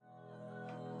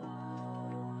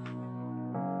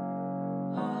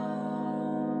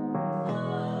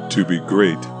To be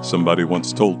great, somebody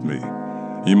once told me,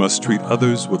 you must treat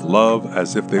others with love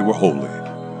as if they were holy,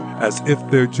 as if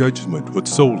their judgment would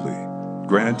solely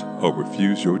grant or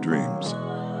refuse your dreams.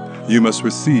 You must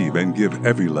receive and give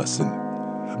every lesson.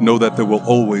 Know that there will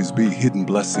always be hidden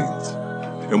blessings.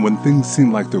 And when things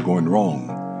seem like they're going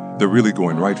wrong, they're really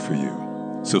going right for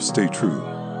you. So stay true.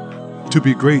 To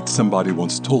be great, somebody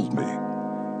once told me,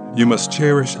 you must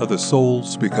cherish other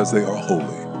souls because they are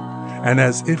holy, and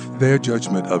as if their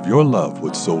judgment of your love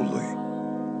would solely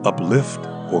uplift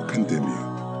or condemn you.